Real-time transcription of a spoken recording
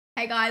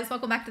Hey guys,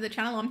 welcome back to the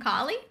channel. I'm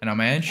Carly. And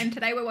I'm Ange. And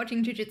today we're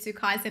watching Jujutsu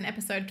Kaisen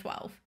episode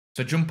 12.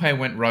 So Junpei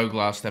went rogue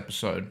last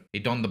episode. He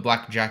donned the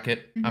black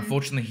jacket.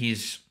 Unfortunately,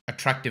 his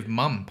attractive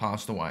mum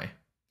passed away.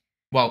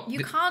 Well, you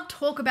can't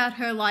talk about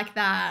her like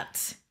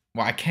that.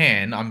 Well, I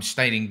can. I'm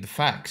stating the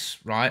facts,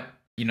 right?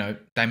 You know,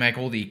 they make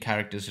all the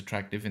characters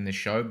attractive in this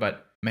show,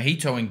 but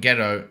Mahito and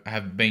Geto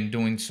have been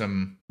doing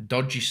some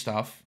dodgy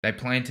stuff. They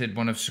planted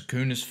one of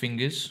Sukuna's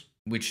fingers,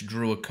 which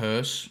drew a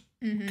curse,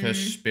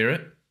 cursed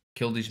spirit,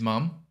 killed his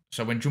mum.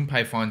 So when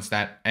Junpei finds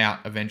that out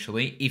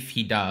eventually, if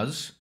he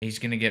does, he's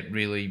going to get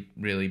really,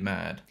 really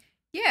mad.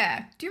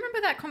 Yeah. Do you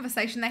remember that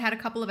conversation they had a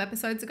couple of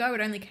episodes ago?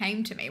 It only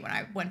came to me when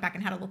I went back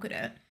and had a look at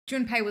it.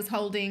 Junpei was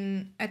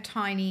holding a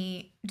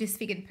tiny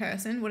disfigured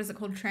person. What is it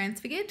called?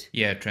 Transfigured?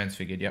 Yeah,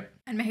 transfigured, yep.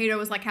 And Mahito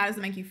was like, how does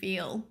it make you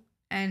feel?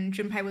 And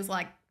Junpei was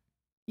like,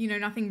 you know,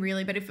 nothing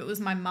really, but if it was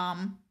my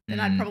mum, then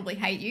I'd probably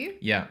hate you.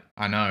 Yeah,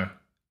 I know.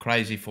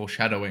 Crazy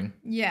foreshadowing.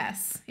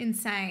 Yes,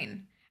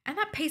 insane. And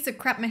that piece of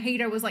crap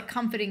Mahito was like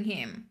comforting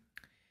him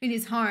in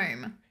his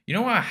home. You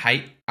know what I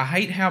hate? I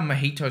hate how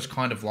Mahito's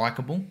kind of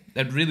likable.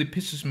 That really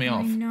pisses me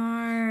off. I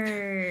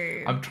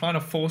know. I'm trying to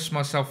force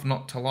myself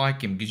not to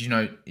like him because, you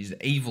know, he's an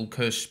evil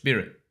cursed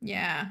spirit.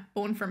 Yeah,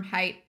 born from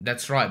hate.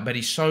 That's right, but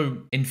he's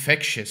so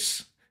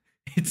infectious.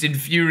 It's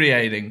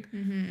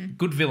infuriating.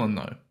 Good villain,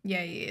 though.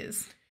 Yeah, he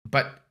is.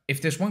 But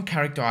if there's one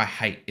character I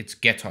hate, it's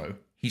Geto.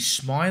 He's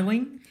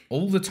smiling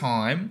all the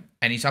time,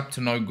 and he's up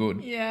to no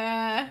good.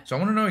 Yeah. So I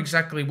want to know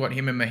exactly what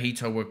him and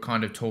Mahito were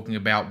kind of talking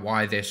about,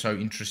 why they're so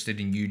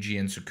interested in YUJI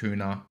and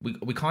Sukuna.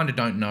 We kind of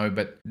don't know,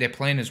 but their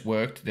plan has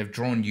worked. They've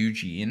drawn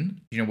YUJI in.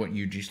 You know what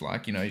YUJI's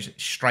like. You know, he's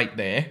straight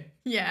there.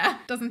 Yeah,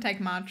 doesn't take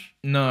much.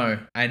 No,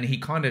 and he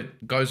kind of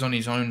goes on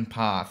his own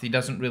path. He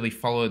doesn't really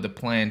follow the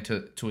plan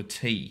to a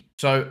T.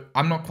 So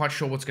I'm not quite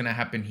sure what's going to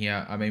happen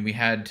here. I mean, we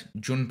had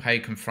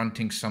Junpei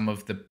confronting some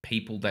of the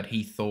people that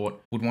he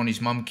thought would want his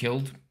mum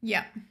killed.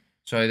 Yeah.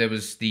 So there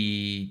was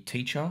the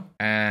teacher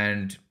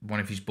and one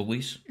of his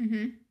bullies.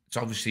 It's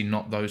obviously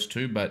not those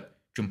two, but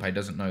Junpei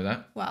doesn't know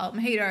that. Well,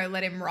 Mahito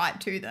let him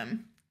write to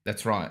them.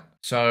 That's right.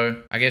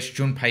 So I guess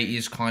Junpei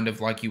is kind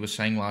of, like you were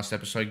saying last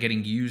episode,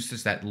 getting used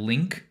as that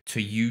link to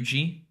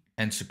YUJI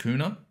and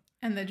Sukuna.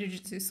 And the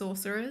Jujutsu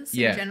sorcerers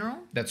in general.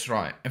 That's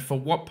right. And for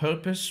what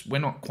purpose, we're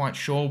not quite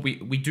sure.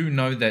 We do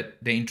know that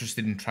they're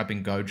interested in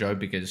trapping Gojo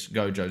because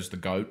Gojo's the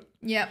GOAT.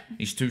 Yep.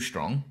 He's too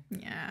strong.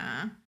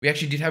 Yeah. We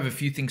actually did have a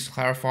few things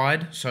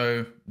clarified.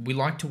 So we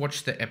like to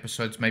watch the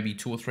episodes maybe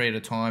 2 or 3 at a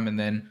time, and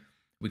then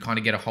we kind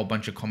of get a whole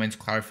bunch of comments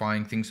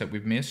clarifying things that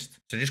we've missed.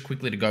 So just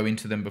quickly to go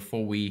into them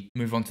before we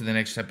move on to the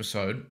next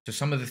episode. So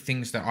some of the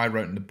things that I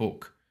wrote in the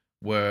book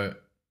were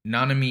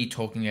Nanami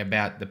talking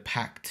about the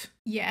pact.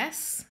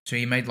 Yes. So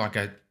he made like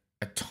a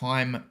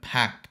time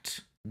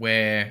pact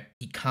where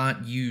he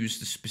can't use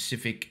the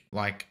specific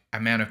like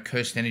amount of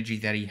cursed energy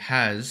that he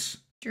has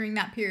during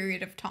that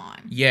period of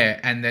time. Yeah,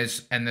 and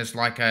there's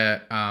like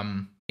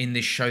a in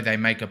this show they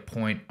make a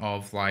point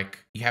of like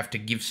you have to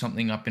give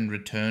something up in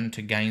return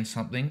to gain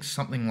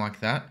something like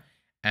that.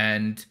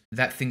 And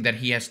that thing that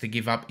he has to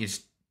give up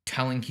is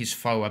telling his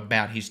foe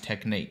about his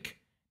technique.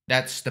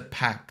 That's the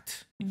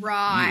pact.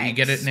 Right. You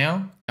get it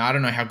now? I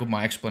don't know how good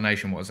my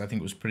explanation was. I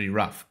think it was pretty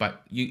rough,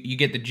 but you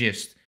get the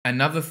gist.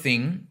 Another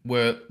thing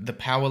were the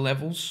power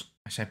levels.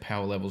 I say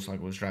power levels like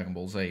it was Dragon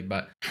Ball Z,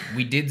 but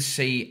we did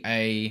see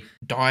a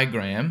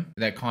diagram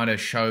that kind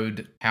of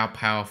showed how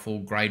powerful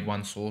grade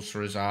 1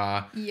 sorcerers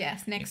are.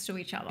 Yes, next to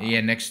each other.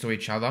 Yeah, next to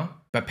each other.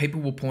 But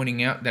people were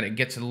pointing out that it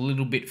gets a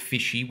little bit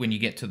fishy when you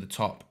get to the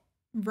top.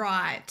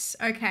 Right.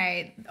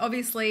 Okay.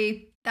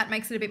 Obviously, that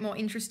makes it a bit more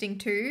interesting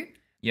too.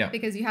 Yeah.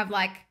 Because you have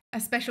like a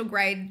special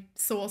grade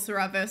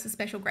sorcerer versus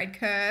special grade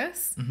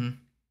curse.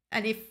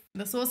 And if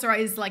the sorcerer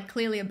is like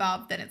clearly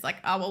above, then it's like,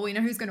 oh, well, we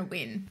know who's going to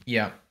win.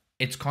 Yeah.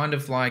 It's kind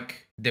of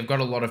like they've got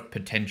a lot of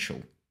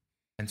potential.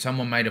 And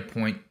someone made a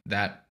point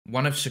that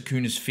one of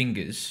Sukuna's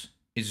fingers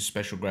is a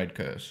special grade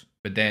curse.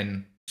 But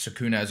then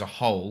Sukuna as a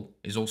whole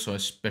is also a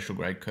special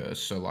grade curse.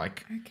 So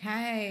like,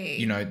 okay,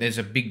 you know, there's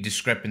a big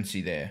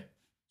discrepancy there.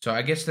 So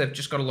I guess they've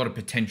just got a lot of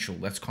potential.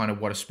 That's kind of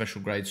what a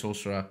special grade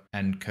sorcerer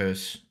and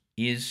curse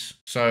is.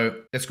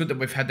 So that's good that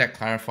we've had that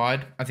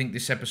clarified. I think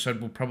this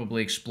episode will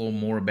probably explore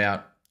more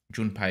about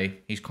Junpei.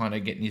 He's kind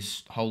of getting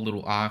his whole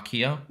little arc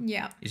here.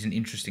 Yeah. He's an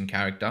interesting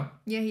character.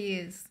 Yeah, he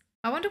is.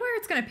 I wonder where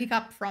it's going to pick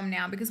up from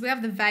now because we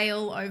have the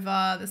veil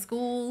over the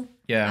school.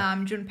 Yeah.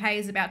 Junpei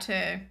is about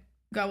to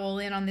go all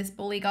in on this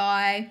bully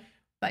guy,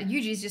 but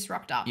Yuji's just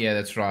rocked up. Yeah,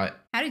 that's right.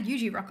 How did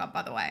Yuji rock up,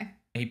 by the way?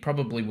 He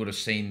probably would have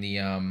seen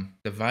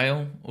the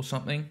veil or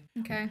something.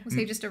 Okay. Was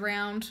he just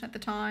around at the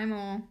time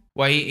or?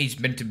 Well, he's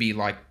meant to be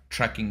like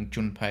tracking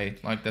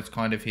Junpei. Like that's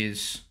kind of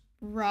his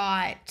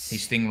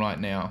thing right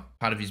now.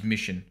 Part of his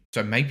mission.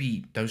 So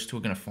maybe those two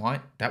are going to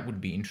fight. That would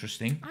be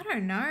interesting. I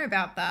don't know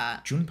about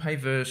that. Junpei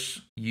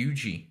versus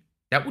YUJI.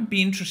 That would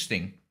be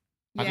interesting.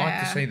 Yeah. I'd like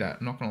to see that.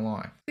 I'm not going to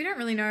lie. We don't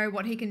really know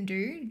what he can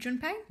do,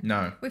 Junpei.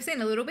 No. We've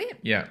seen a little bit.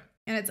 Yeah.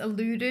 And it's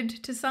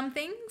alluded to some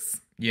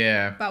things.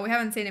 Yeah. But we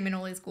haven't seen him in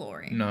all his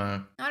glory.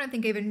 No. I don't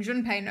think even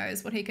Junpei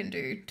knows what he can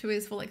do to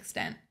his full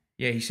extent.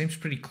 Yeah, he seems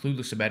pretty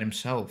clueless about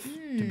himself,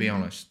 to be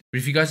honest. But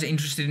if you guys are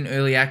interested in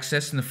early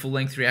access and the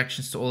full-length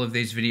reactions to all of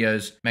these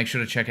videos, make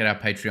sure to check out our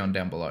Patreon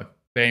down below.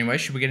 But anyway,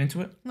 should we get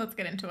into it? Let's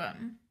get into it.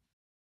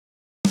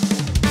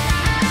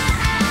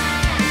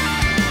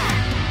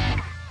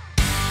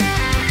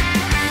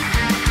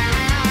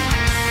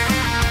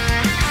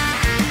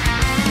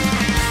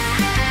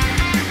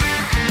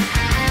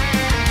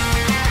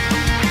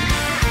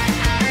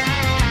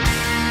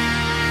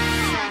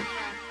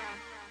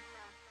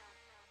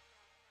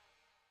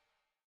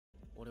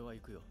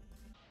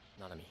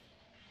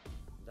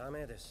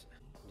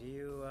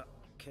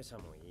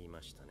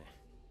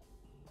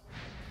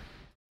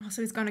 Oh,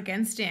 so he's gone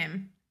against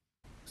him.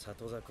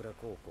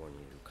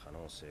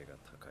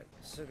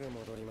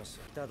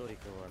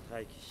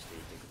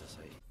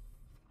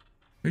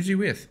 Who's he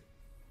with?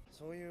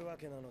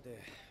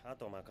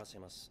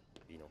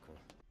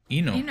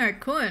 Ino.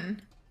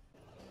 Ino-kun.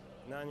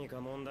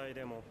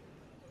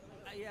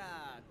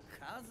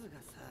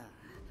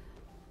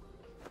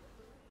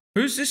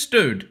 Who's this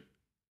dude?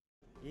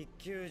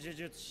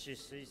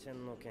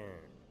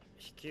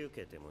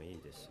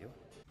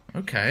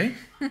 Okay.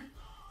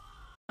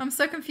 I'm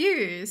so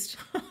confused.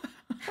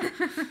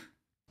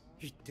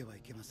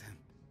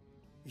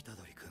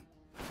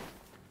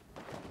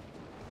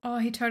 Oh,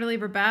 he totally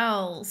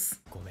rebels.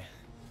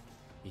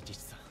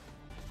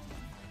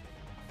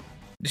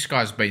 This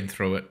guy's been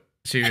through it.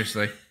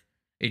 Seriously.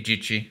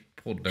 YUJI.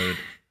 Poor dude.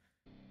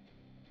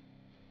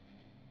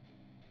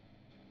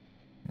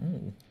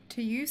 Oh.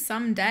 To you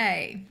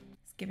someday.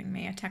 It's giving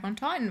me Attack on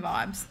Titan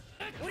vibes.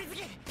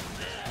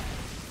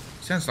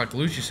 Sounds like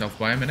Lose Yourself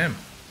by Eminem.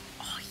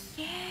 Oh,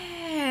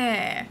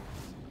 yeah.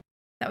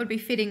 That would be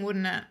fitting,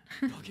 wouldn't it?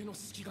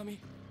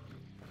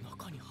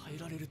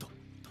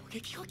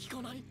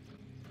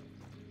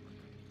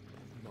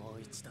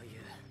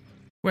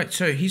 Wait,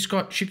 so he's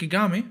got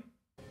Shikigami?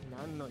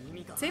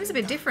 Seems a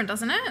bit different,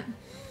 doesn't it?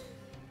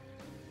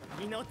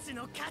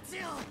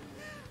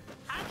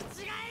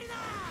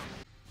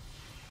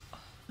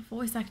 The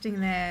voice acting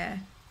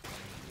there.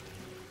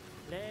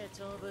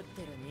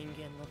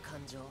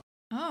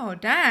 Oh,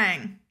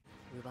 dang.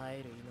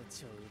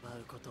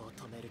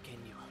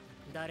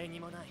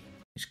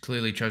 He's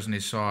clearly chosen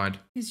his side.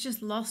 He's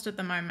just lost at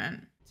the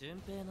moment.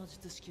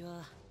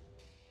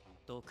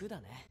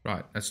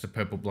 Right, that's the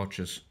purple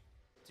blotches.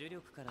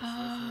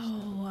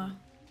 Oh.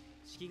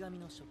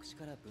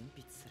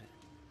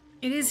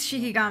 It is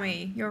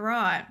Shikigami, you're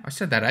right. I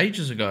said that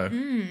ages ago.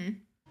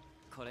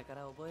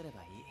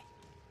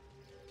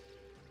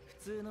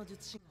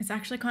 It's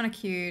actually kind of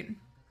cute.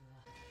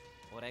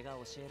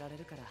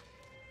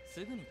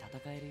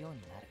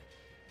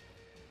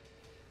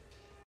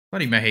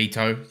 Bloody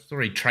Mahito. He's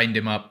already trained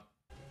him up.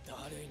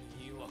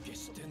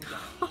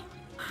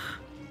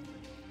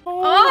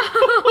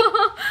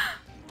 Oh!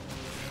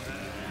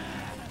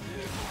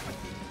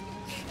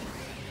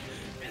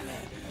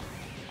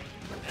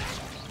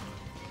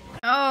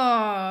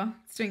 Oh,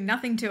 it's doing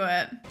nothing to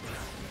it.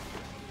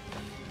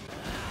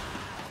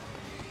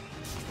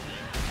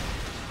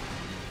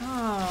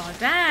 Oh,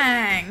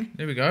 dang.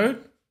 There we go.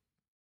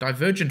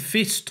 Divergent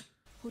fist.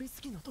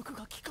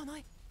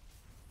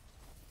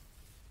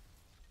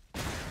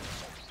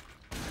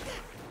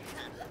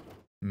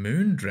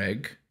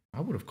 Moondrag? I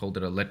would have called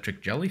it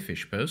electric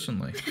jellyfish,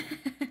 personally.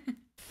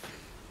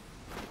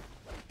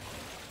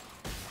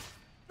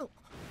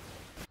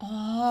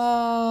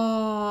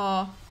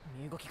 Oh.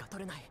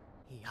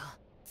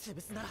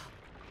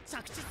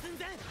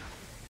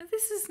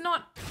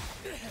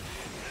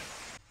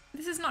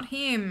 This is not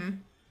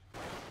him.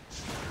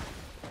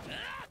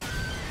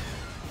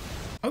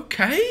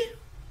 Okay.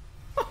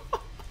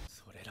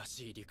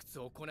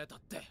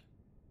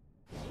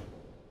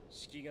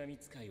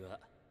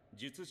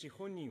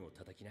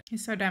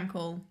 He's so damn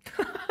cool.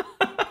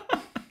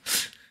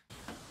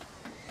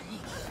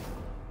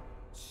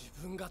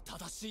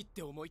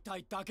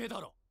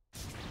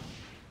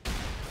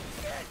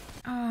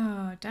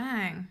 Oh,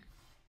 dang.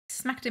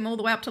 Smacked him all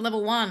the way up to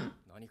level 1.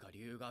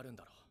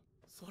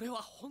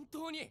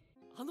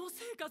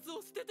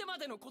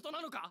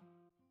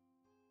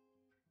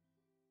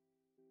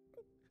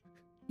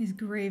 He's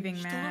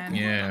grieving, man.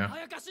 Yeah.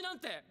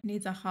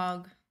 Needs a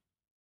hug.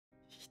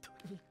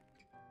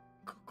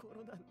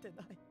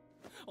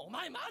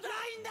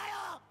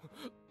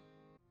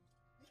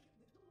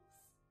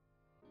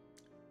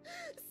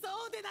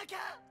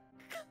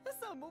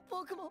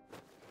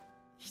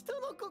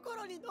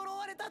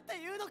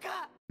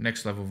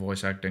 Next level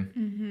voice acting.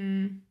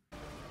 Mm-hmm.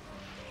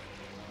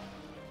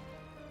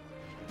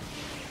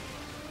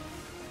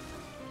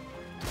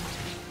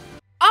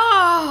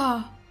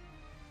 Oh!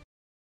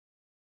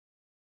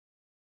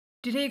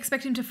 Did he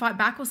expect him to fight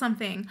back or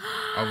something?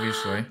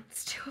 Obviously.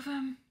 It's two of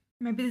them.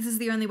 Maybe this is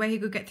the only way he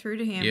could get through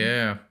to him.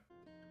 Yeah.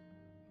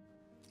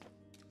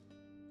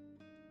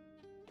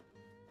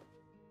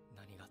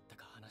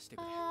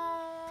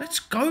 Let's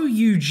go,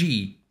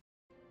 YUJI.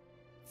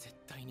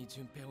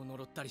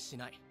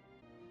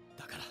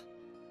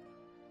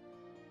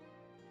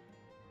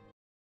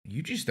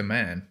 YUJI's the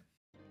man.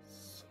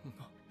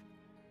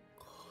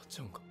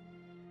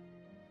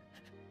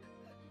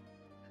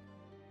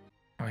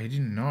 Oh, he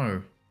didn't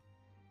know.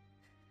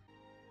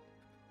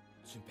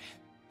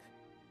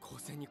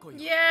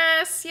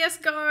 Yes, yes,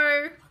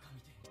 go.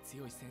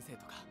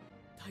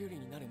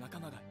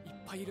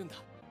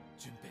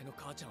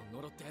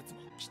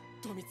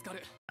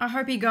 I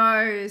hope he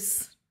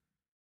goes.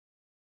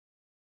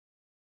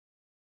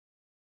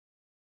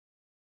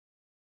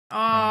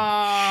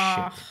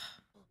 Oh.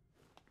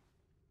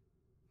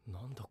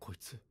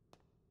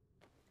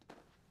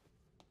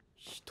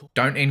 Shit.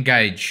 Don't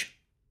engage.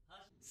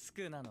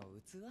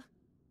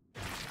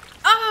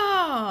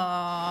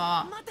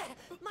 Oh.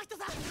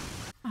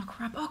 Oh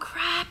crap, oh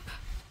crap.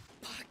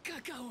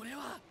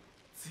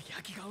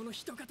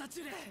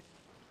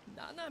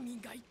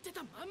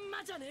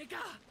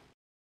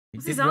 He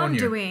What's did his arm warn you.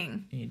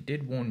 doing? He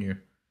did warn you.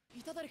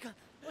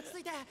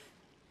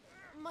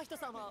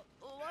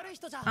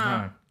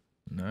 Oh.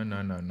 No.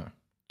 No.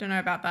 Don't know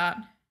about that.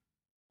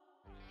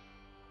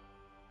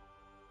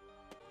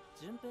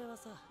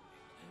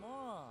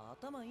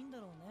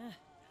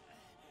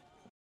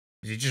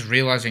 Is he just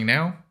realizing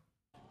now?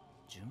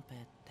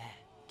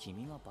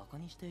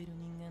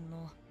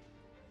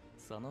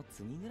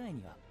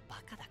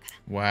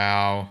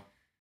 Wow.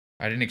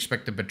 I didn't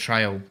expect the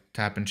betrayal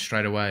to happen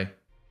straight away.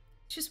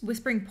 He's just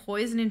whispering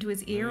poison into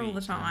his ear all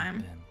the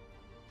time.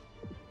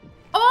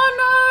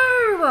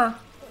 Oh no!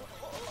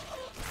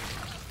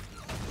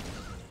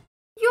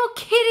 You're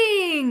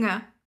kidding!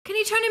 Can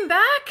he turn him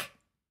back?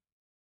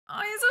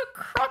 Oh, he's a I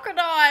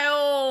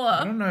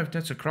crocodile! don't know if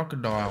that's a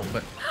crocodile,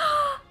 but...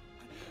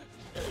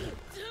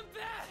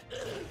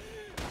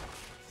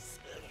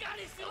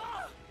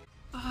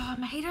 Oh,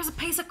 Mahito's a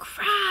piece of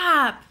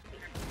crap!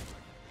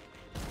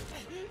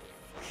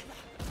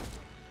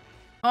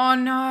 Oh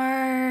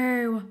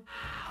no!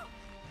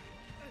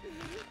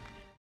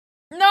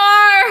 No!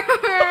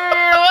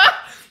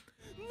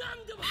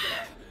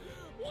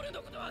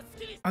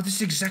 Oh, this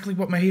is exactly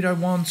what Mahito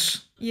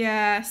wants.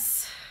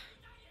 Yes.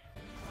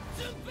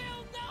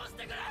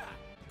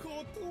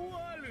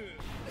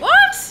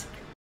 What?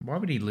 Why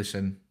would he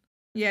listen?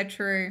 Yeah,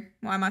 true.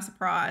 Why am I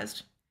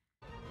surprised?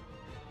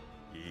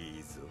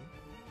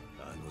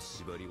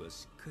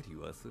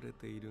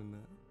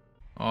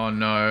 Oh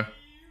no.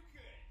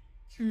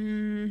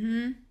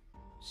 Mm-hmm.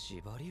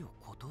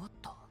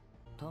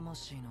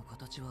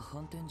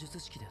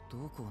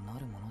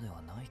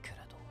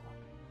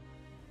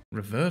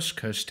 Reverse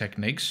curse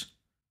techniques?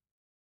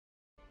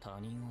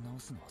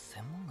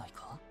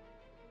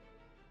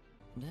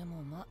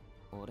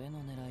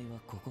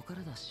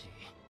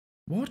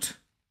 What?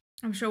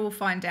 I'm sure we'll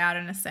find out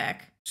in a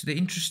sec. So they're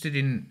interested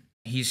in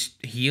his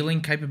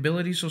healing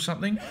capabilities or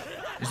something?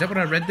 Is that what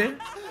I read there?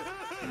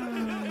 Oh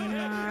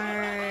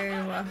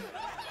no.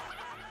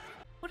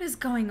 What is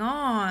going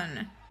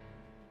on?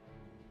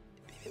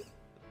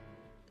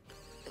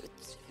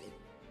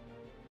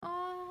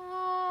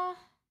 Oh.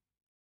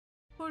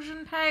 Poor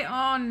Junpei.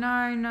 Oh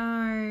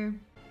no.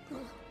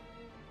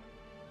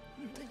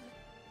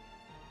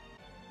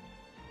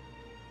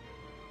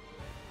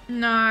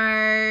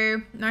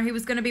 No, he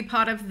was going to be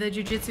part of the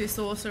Jujutsu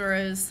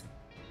sorcerers.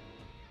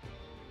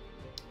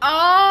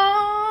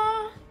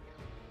 Oh!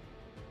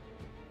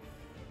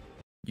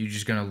 You're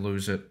just gonna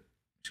lose it.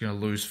 He's gonna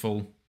lose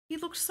full. He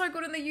looked so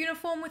good in the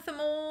uniform with them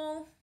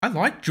all. I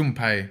like Junpei.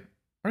 I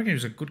reckon he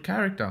was a good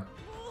character.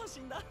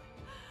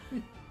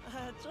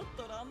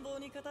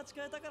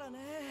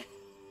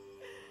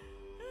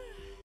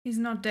 He's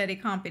not dead, he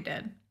can't be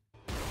dead.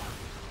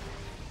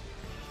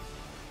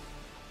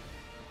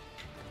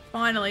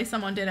 Finally,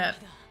 someone did it.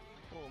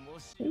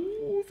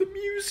 Ooh, the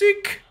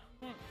music!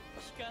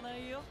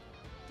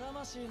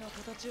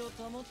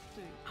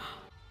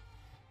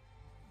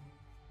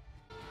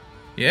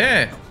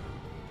 Yeah. What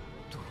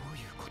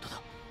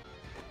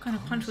kind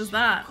of punch was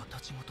that?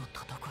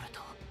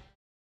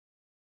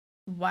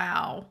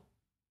 Wow.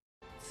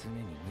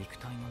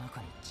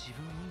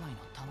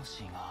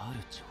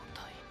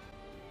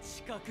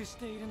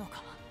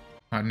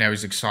 Oh, now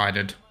he's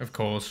excited, of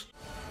course.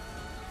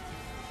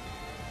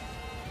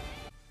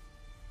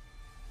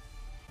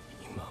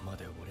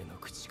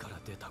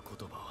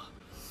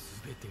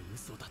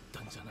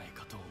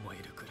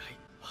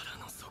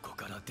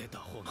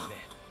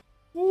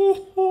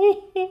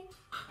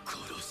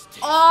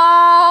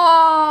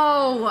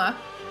 Oh!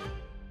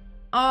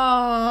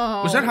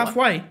 Oh! Was that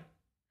halfway?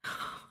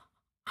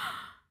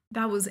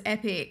 That was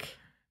epic.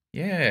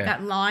 Yeah.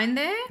 That line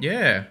there?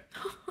 Yeah.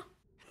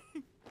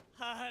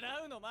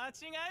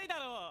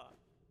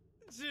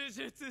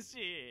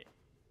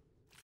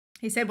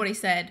 He said what he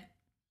said.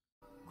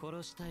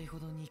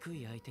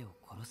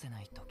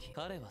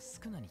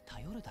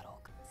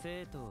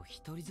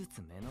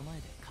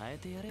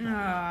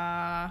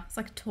 It's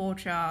like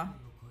torture.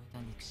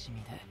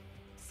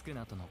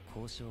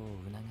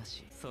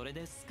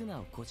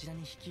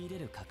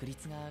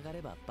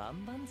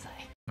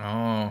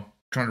 Oh,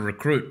 trying to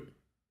recruit.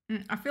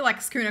 I feel like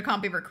Sukuna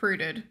can't be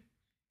recruited.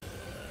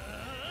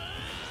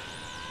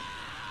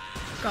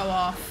 Go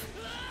off.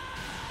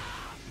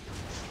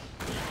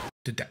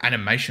 Dude, the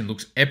animation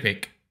looks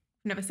epic.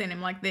 Never seen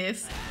him like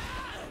this.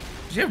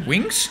 Does he have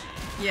wings?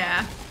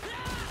 Yeah.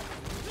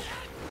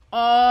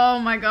 Oh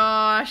my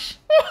gosh.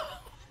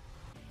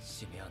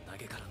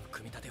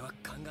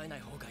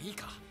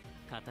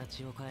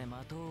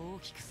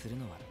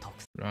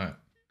 Right.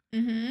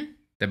 Mm-hmm.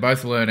 They're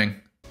both learning.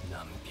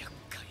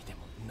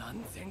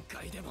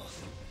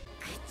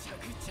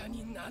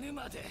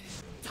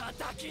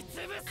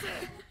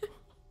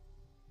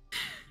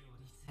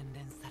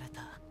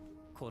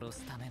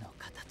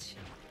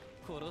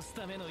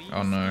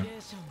 Oh no.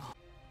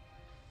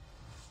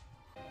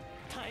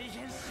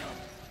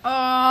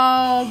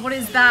 Oh, what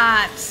is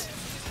that?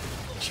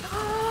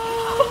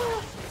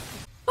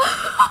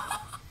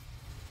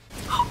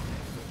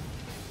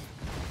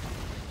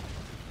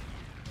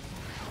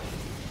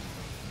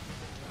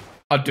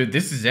 Oh, dude,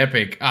 this is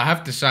epic. I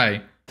have to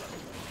say.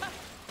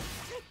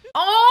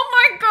 Oh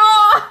my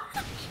god!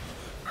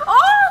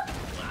 Oh!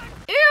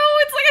 Ew,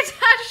 it's like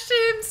attached to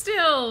him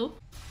still.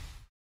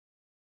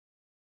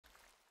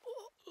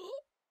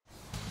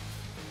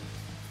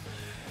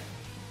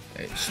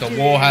 It's the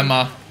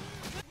Warhammer.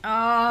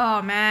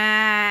 Oh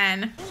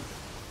man.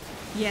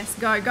 Yes,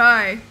 go,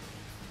 go.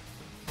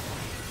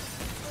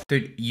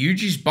 Dude,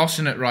 Yuji's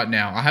bossing it right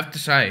now. I have to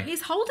say.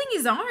 He's holding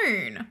his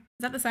own.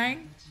 Is that the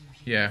saying?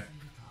 Yeah.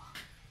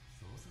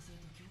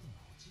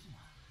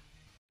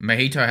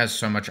 Mahito has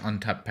so much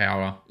untapped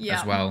power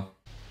as well.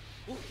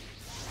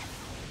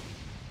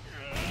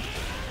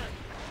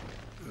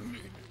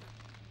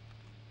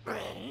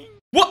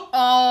 What?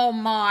 Oh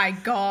my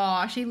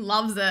gosh, he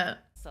loves it.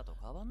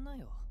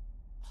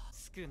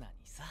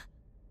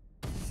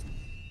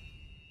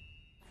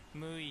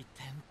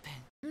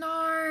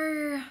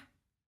 No.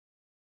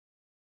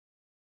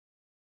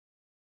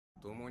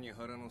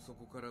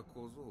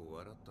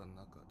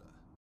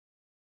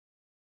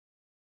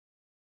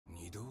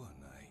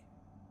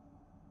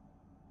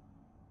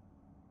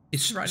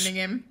 It's Threatening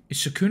him. Is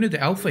Sukuna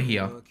the alpha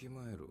here?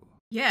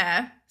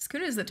 Yeah,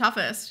 Skuna's the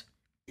toughest.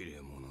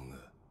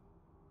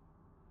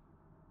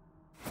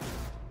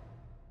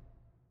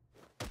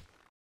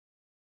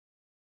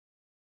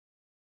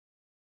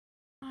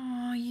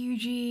 Oh,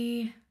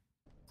 Yuji.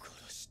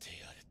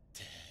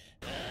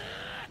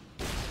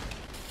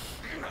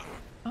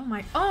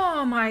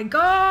 Oh my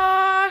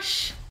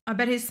gosh. I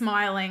bet he's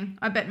smiling.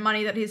 I bet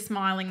money that he's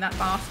smiling, that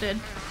bastard.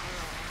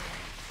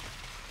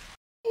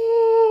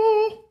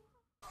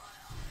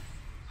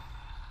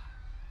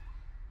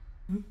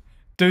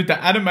 Dude,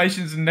 the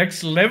animation's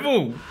next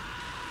level.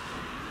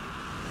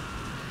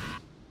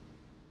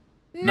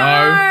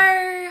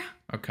 No.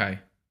 Okay.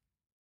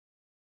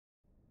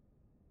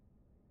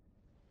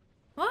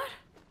 What?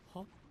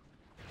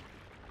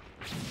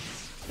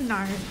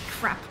 No,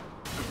 crap.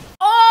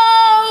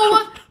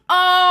 Oh!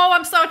 Oh,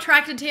 I'm so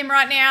attracted to him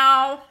right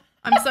now.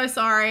 I'm so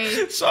sorry.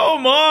 So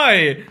am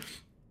I.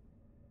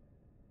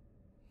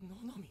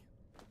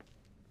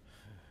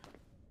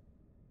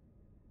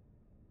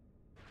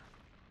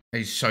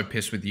 He's so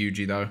pissed with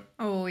Yuji though.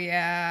 Oh,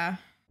 yeah.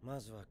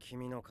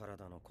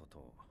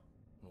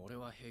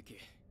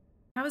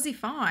 How is he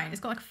fine? He's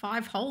got like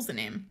 5 holes in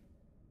him.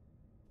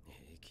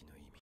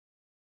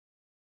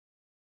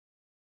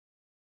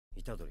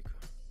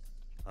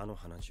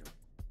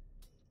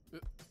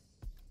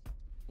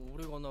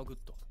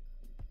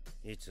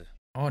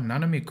 Oh,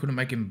 Nanami couldn't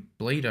make him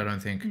bleed, I don't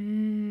think.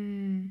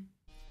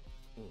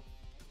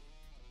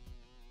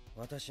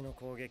 Oh,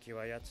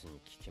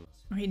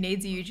 he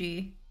needs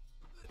Yuji.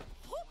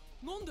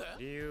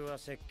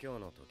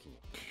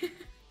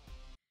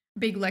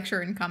 Big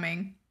lecture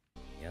incoming.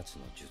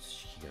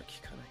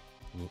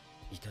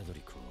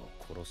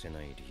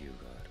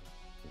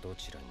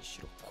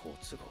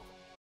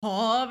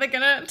 Oh, they're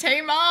gonna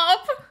team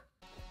up.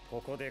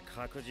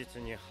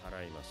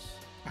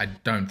 I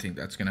don't think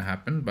that's gonna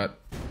happen, but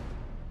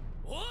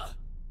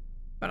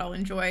I'll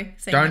enjoy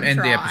seeing don't them end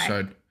try. the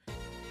episode.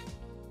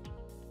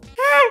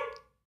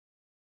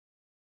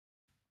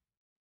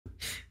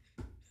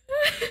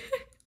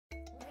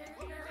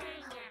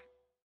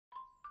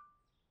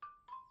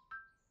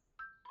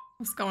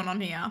 What's going on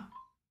here? Are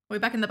we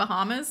back in the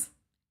Bahamas?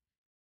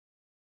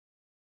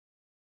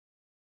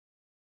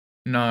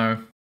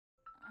 No.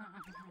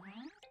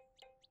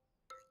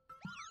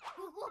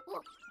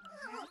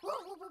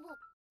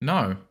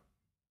 No.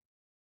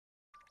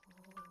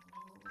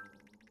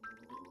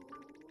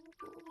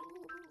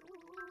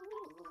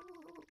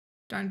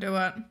 Don't do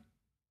it.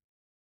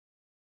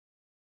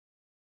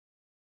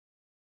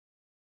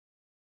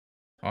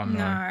 Oh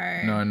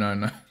no.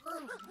 No.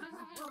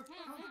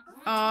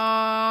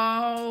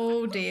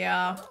 Oh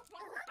dear.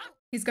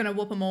 He's gonna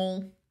whoop them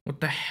all.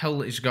 What the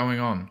hell is going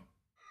on?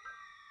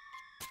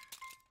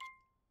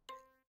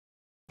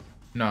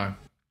 No.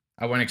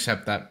 I won't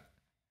accept that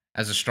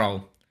as a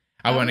stroll.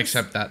 I won't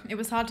accept that. It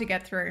was hard to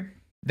get through.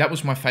 That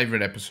was my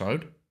favorite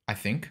episode, I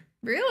think.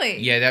 Really?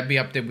 Yeah, that'd be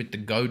up there with the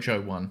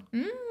Gojo one.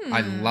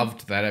 I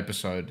loved that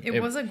episode. It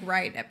was a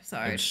great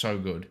episode. It was so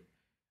good.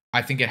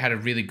 I think it had a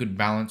really good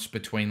balance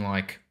between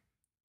like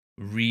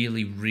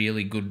really,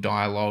 really good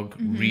dialogue,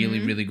 really,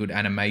 really good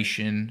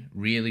animation,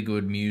 really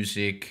good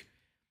music,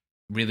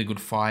 really good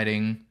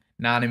fighting.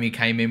 Nanami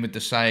came in with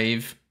the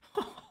save.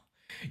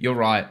 You're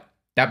right.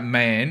 That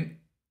man,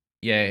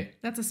 yeah.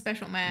 That's a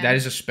special man. That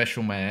is a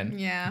special man.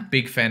 Yeah.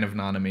 Big fan of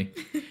Nanami.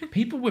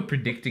 People were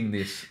predicting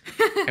this,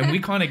 and we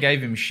kind of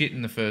gave him shit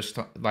in the first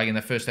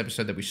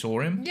episode that we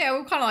saw him. Yeah,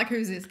 we're kind of like,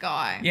 who's this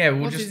guy? Yeah,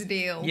 what's his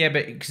deal? Yeah,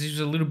 but because he's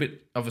a little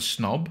bit of a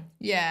snob.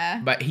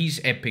 Yeah. But he's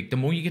epic. The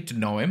more you get to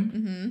know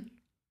him,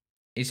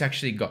 he's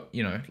actually got,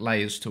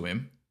 layers to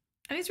him.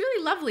 And he's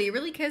really lovely. He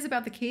really cares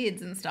about the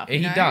kids and stuff. He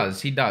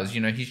does.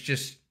 He's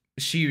just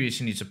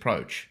serious in his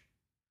approach.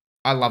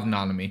 I love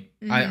Nanami.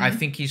 I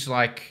think he's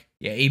like,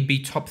 he'd be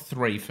top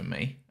 3 for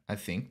me, I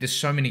think. There's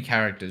so many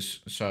characters,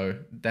 so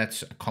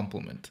that's a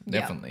compliment,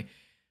 definitely.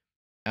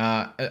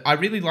 I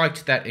really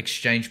liked that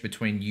exchange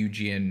between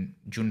Yuji and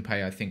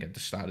Junpei, I think, at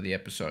the start of the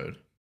episode.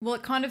 Well,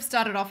 it kind of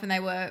started off when they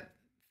were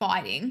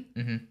fighting.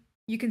 Mm-hmm.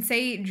 You can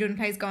see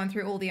Junpei's going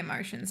through all the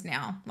emotions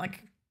now.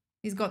 Like,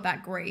 he's got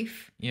that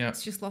grief. Yeah.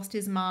 He's just lost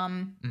his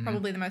mum,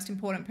 probably the most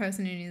important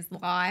person in his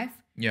life.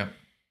 Yeah.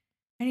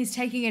 And he's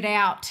taking it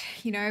out,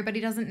 but he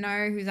doesn't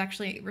know who's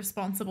actually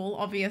responsible,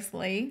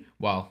 obviously.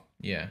 Well,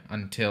 yeah,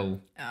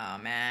 until... Oh,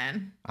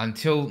 man.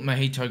 Until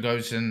Mahito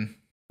goes and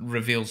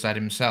reveals that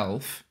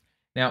himself.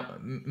 Now,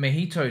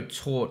 Mahito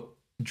taught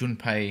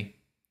Junpei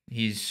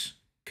his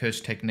curse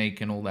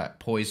technique and all that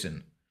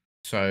poison.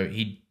 So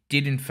he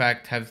did, in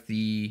fact, have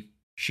the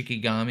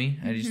Shikigami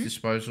at his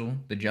disposal,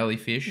 the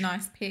jellyfish.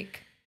 Nice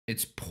pick.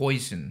 It's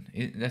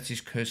poison. That's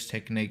his curse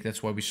technique.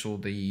 That's why we saw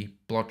the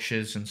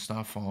blotches and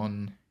stuff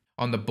on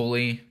the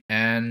bully.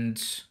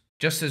 And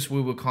just as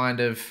we were kind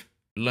of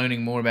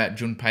learning more about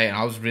Junpei, and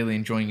I was really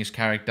enjoying his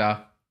character,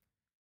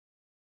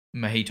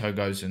 Mahito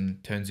goes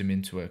and turns him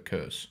into a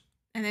curse.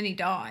 And then he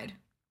died.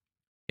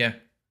 Yeah.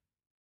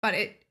 But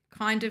it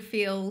kind of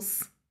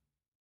feels...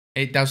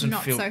 It doesn't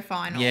not feel... so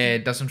final. Yeah,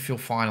 it doesn't feel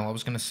final. I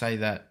was going to say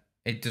that.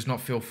 It does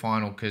not feel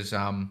final because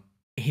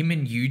him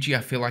and Yuji,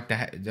 I feel like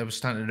they were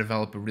starting to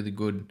develop a really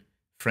good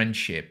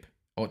friendship,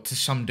 or to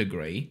some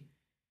degree.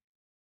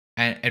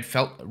 And it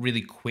felt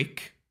really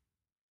quick.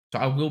 So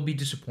I will be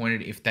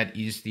disappointed if that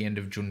is the end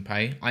of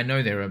Junpei. I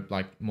know there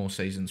are more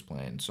seasons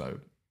planned, so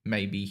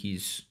maybe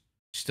he's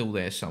still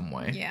there some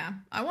way. Yeah.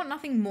 I want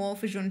nothing more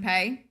for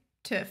Junpei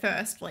to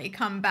firstly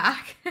come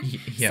back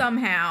yeah.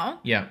 somehow.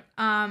 Yeah.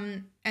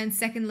 And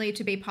secondly,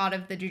 to be part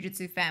of the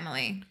Jujutsu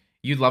family.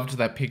 You loved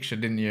that picture,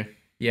 didn't you?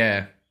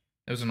 Yeah.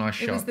 It was a nice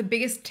shot. It was the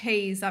biggest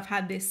tease I've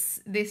had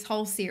this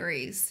whole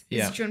series.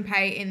 Is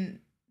Junpei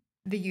in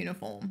the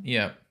uniform.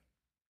 Yeah.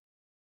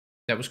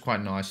 That was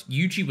quite nice.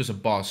 Yuji was a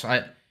boss.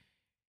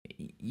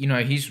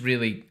 He's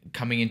really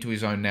coming into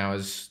his own now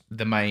as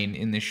the main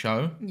in this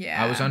show.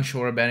 Yeah. I was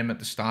unsure about him at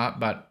the start,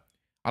 but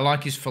I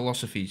like his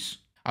philosophies.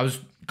 I was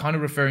kind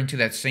of referring to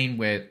that scene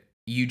where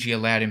Yuji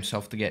allowed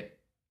himself to get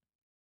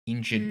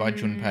injured by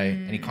Junpei,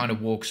 and he kind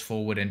of walks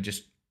forward and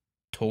just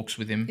talks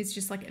with him. He's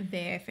just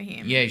there for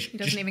him. Yeah. He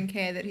doesn't even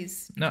care that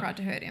he's tried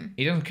to hurt him.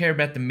 He doesn't care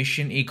about the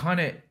mission. He kind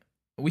of,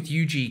 with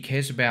Yuji, he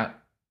cares about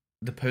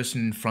the person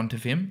in front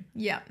of him.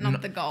 Yeah,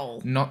 not the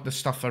goal. Not the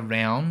stuff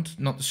around,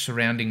 not the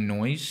surrounding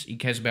noise. He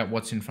cares about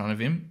what's in front of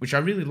him, which I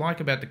really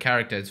like about the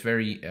character. It's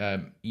very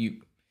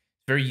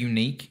very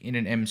unique in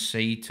an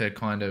MC to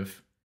kind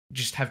of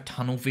just have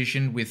tunnel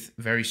vision with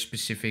very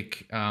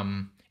specific,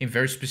 in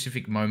very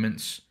specific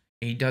moments.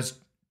 He does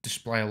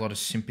display a lot of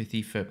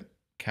sympathy for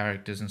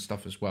characters and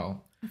stuff as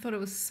well. I thought it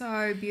was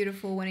so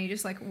beautiful when he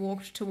just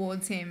walked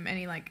towards him and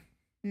he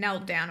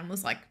knelt down and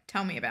was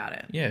tell me about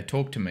it. Yeah,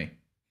 talk to me.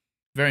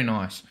 Very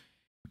nice.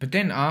 But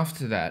then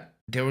after that,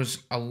 there was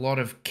a lot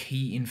of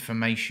key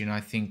information, I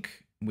think,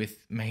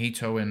 with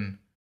Mahito and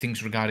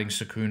things regarding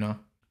Sukuna.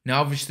 Now,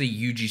 obviously,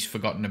 Yuji's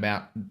forgotten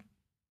about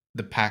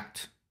the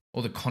pact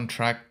or the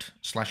contract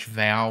 /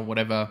 vow,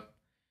 whatever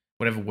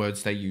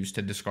words they use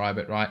to describe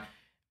it, right?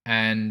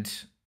 And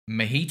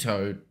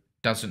Mahito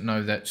doesn't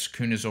know that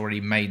Sukuna's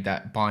already made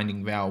that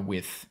binding vow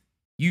with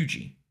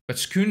Yuji. But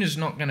Sukuna's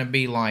not going to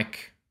be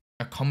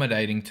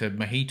accommodating to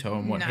Mahito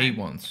and what he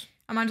wants.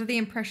 I'm under the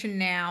impression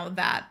now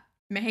that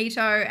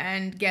Mahito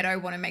and Geto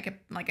want to make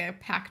a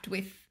pact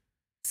with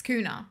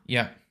Sukuna.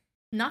 Yeah.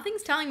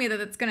 Nothing's telling me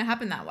that it's going to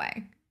happen that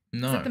way.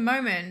 No. 'Cause at the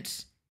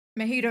moment,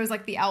 Mahito's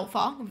the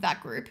alpha of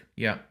that group.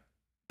 Yeah.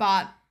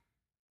 But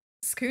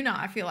Sukuna,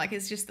 I feel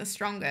is just the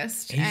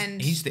strongest.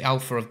 He's the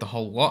alpha of the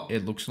whole lot,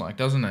 it looks like,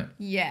 doesn't it?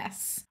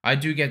 Yes. I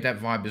do get that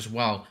vibe as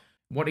well.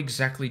 What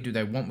exactly do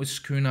they want with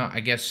Sukuna? I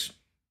guess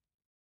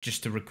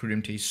just to recruit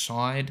him to his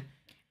side.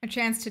 A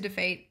chance to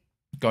defeat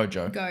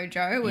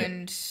Gojo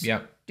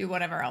and do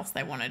whatever else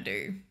they want to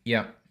do.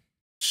 Yep.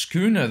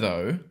 Sukuna,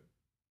 though,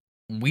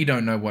 we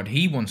don't know what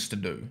he wants to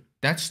do.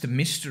 That's the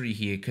mystery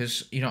here,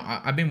 because,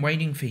 I've been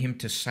waiting for him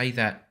to say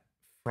that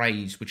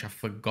phrase, which I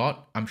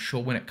forgot. I'm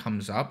sure when it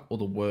comes up, or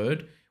the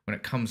word, when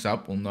it comes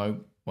up, we'll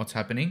know what's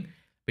happening.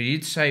 But he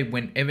did say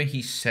whenever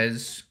he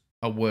says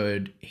a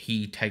word,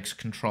 he takes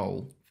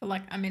control. For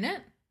a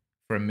minute?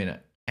 For a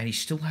minute. and he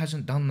still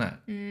hasn't done that.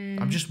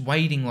 I'm just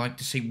waiting like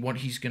to see what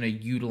he's going to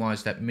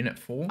utilize that minute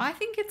for. I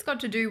think it's got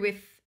to do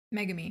with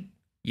Megumi.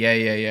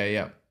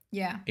 Yeah.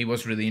 Yeah. He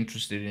was really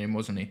interested in him,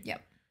 wasn't he?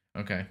 Yep.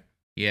 Okay.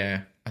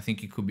 Yeah, I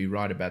think you could be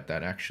right about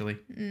that, actually.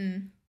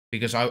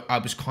 Because I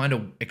was kind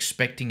of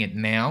expecting it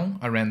now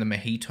around the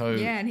Mojito.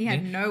 Yeah, and he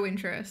had no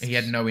interest. He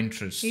had no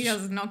interest. He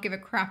does not give a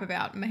crap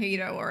about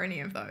Mojito or any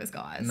of those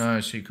guys.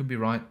 No, so you could be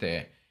right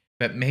there.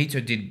 But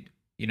Mojito did,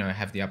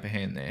 have the upper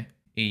hand there.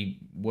 He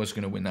was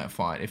going to win that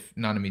fight if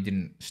Nanami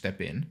didn't step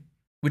in,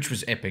 which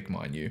was epic,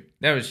 mind you.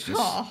 That was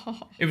just...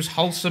 It was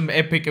wholesome,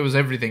 epic, it was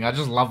everything. I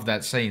just loved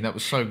that scene. That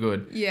was so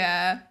good.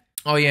 Yeah.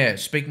 Oh, yeah,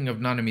 speaking of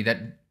Nanami,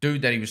 that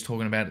dude that he was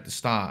talking about at the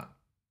start.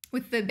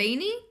 With the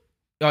beanie?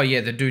 Oh,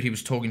 yeah, the dude he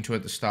was talking to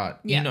at the start.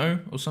 Yeah. Ino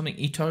or something?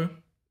 Ito?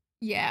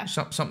 Yeah.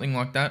 Something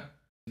like that.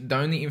 The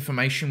only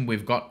information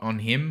we've got on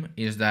him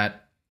is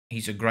that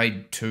he's a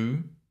grade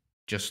 2,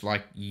 just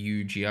like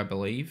Yuji, I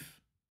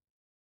believe.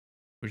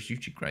 Or is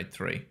Yuji grade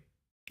 3?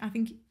 I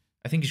think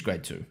he's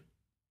grade 2.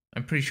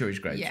 I'm pretty sure he's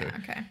grade 2. Yeah,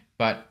 okay.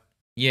 But,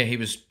 yeah, he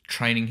was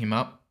training him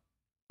up,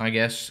 I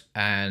guess,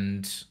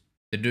 and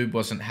the dude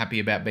wasn't happy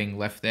about being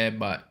left there,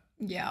 but...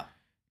 Yeah.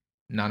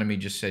 Nanami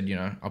just said,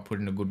 I'll put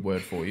in a good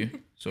word for you,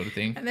 sort of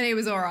thing. And then he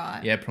was all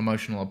right. Yeah,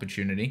 promotional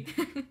opportunity.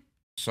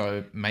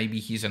 So maybe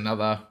he's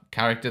another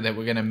character that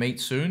we're going to meet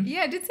soon.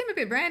 Yeah, it did seem a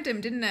bit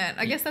random, didn't it?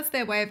 I guess that's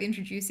their way of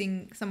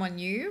introducing someone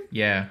new.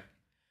 Yeah.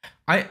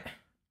 I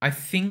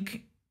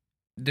think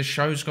the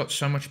show's got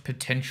so much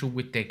potential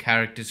with their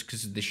characters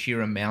because of the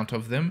sheer amount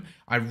of them.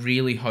 I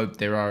really hope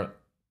there are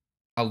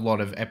a lot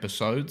of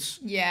episodes.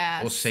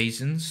 Yes. Or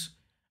seasons.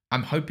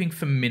 I'm hoping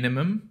for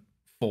minimum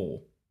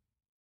 4.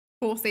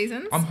 4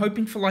 seasons? I'm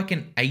hoping for like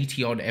an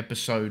 80-odd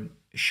episode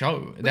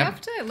show. We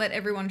have to let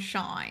everyone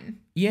shine.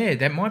 Yeah,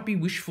 that might be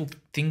wishful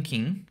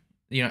thinking.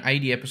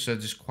 80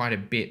 episodes is quite a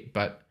bit,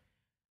 but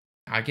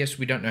I guess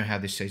we don't know how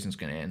this season's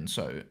going to end,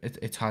 so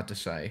it's hard to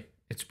say.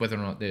 It's whether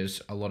or not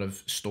there's a lot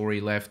of story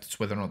left. It's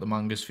whether or not the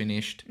manga's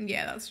finished.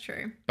 Yeah, that's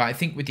true. But I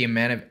think with the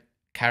amount of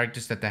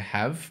characters that they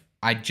have,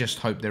 I just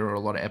hope there are a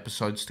lot of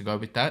episodes to go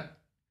with that,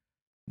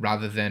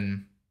 rather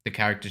than the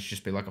characters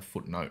just be like a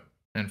footnote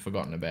and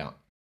forgotten about.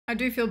 I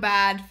do feel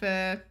bad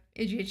for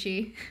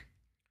Ijichi.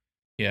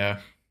 Yeah.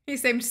 He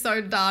seemed so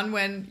done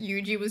when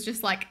Yuji was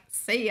just like,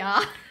 see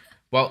ya.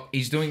 Well,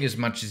 he's doing as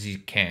much as he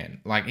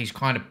can. Like, he's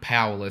kind of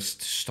powerless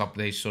to stop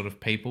these sort of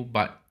people,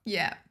 but...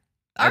 Yeah.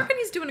 I reckon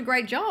he's doing a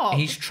great job.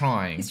 He's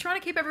trying. He's trying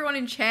to keep everyone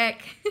in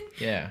check.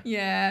 Yeah.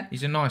 Yeah.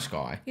 He's a nice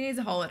guy. He needs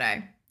a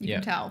holiday. You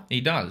can tell.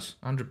 He does,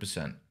 100%.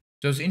 So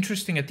it was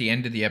interesting at the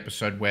end of the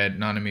episode where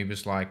Nanami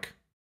was like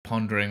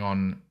pondering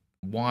on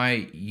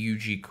why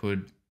Yuji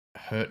could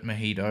hurt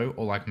Mojito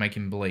or like make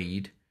him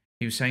bleed.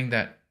 He was saying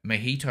that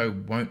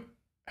Mojito won't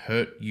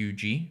hurt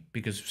Yuji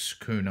because of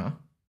Sukuna,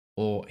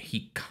 or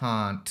he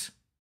can't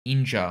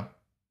injure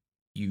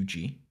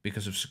Yuji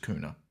because of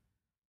Sukuna.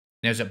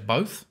 Now, is it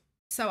both?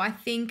 So I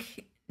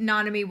think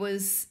Nanami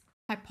was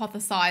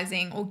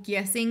hypothesizing or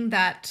guessing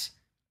that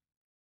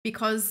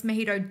because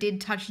Mojito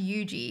did touch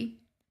Yuji,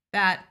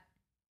 that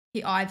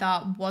he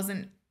either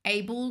wasn't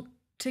able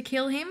to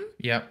kill him,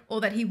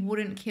 or that he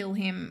wouldn't kill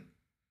him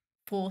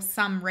for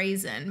some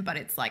reason, but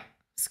it's like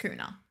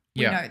Sukuna.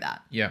 We know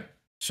that. Yeah.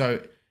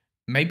 So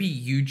maybe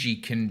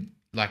Yuji can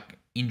like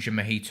injure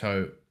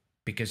Mojito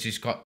because he's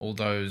got all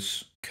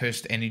those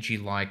cursed energy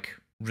like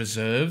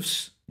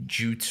reserves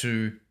due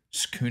to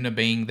Sukuna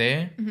being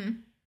there. Mm-hmm.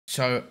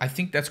 So I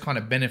think that's kind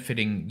of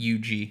benefiting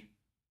Yuji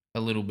a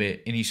little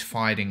bit in his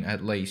fighting,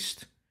 at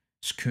least.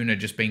 Sukuna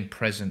just being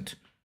present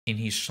in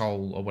his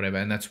soul or whatever.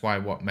 And that's why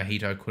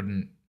Mojito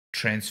couldn't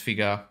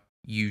transfigure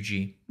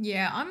Yuji.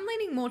 Yeah, I'm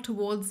leaning more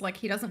towards like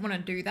he doesn't want to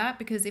do that,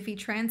 because if he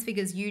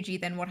transfigures Yuji,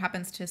 then what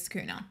happens to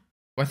Sukuna?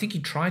 Well, I think he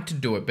tried to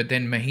do it, but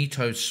then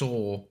Mojito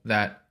saw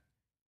that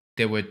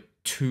there were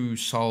two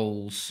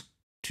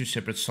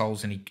separate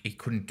souls, and he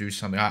couldn't do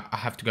something. I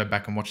have to go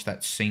back and watch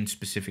that scene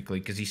specifically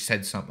because he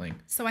said something.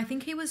 So I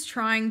think he was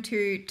trying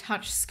to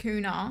touch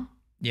Sukuna.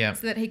 Yeah.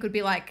 So that he could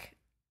be like,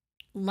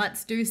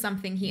 let's do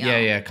something here.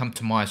 Yeah, come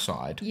to my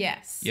side.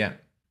 Yes. Yeah.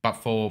 But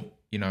for,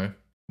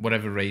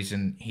 whatever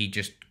reason, he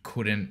just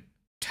couldn't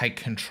take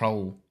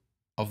control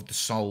of the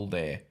soul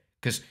there.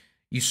 Because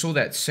you saw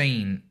that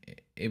scene,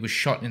 it was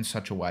shot in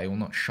such a way, well,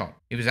 not shot.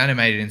 It was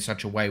animated in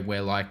such a way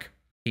where, like,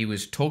 he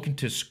was talking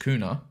to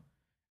Sukuna,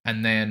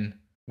 and then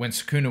when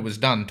Sukuna was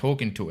done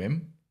talking to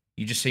him,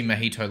 you just see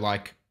Mojito,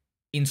 like,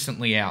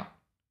 instantly out.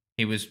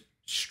 He was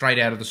straight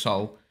out of the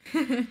soul,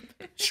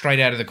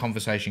 straight out of the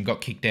conversation, got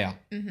kicked out.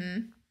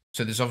 Mm-hmm.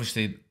 So there's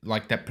obviously,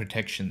 like, that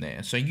protection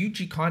there. So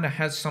Yuji kind of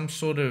has some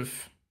sort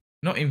of,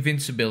 not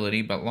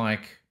invincibility, but,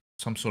 like,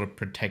 some sort of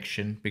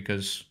protection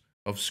because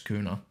of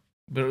Sukuna.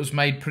 But it was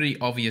made pretty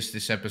obvious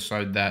this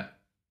episode that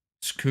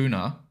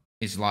Sukuna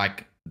is,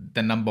 like,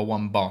 the number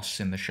one boss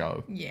in the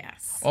show.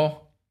 Yes.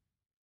 Oh,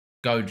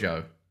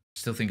 Gojo.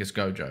 Still think it's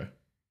Gojo.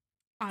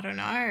 I don't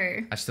know.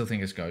 I still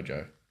think it's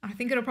Gojo. I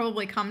think it'll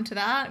probably come to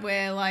that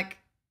where, like,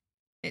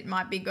 it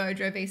might be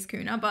Gojo v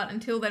Sukuna, but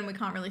until then we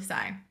can't really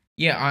say.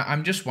 Yeah,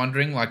 I'm just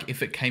wondering, like,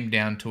 if it came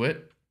down to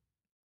it,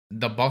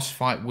 the boss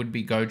fight would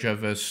be Gojo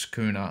versus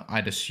Sukuna,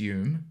 I'd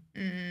assume.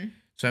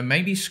 So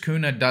maybe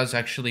Sukuna does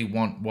actually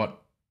want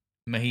what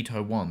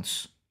Mahito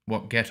wants,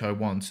 what Geto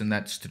wants, and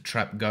that's to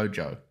trap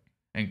Gojo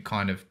and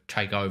kind of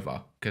take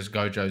over, because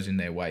Gojo's in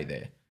their way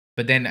there.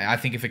 But then I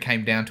think if it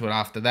came down to it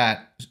after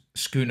that,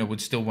 Sukuna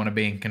would still want to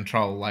be in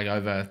control, like,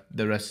 over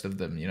the rest of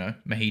them, you know,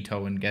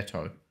 Mahito and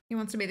Geto. He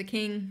wants to be the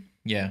king.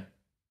 Yeah.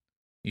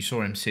 You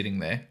saw him sitting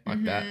there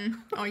like that.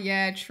 Oh,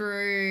 yeah,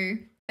 true.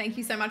 Thank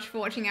you so much for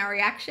watching our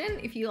reaction.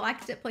 If you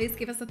liked it, please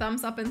give us a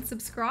thumbs up and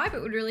subscribe.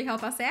 It would really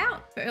help us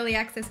out. For early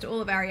access to all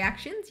of our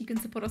reactions, you can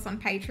support us on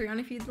Patreon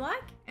if you'd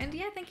like. And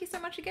yeah, thank you so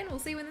much again. We'll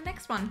see you in the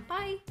next one.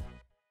 Bye.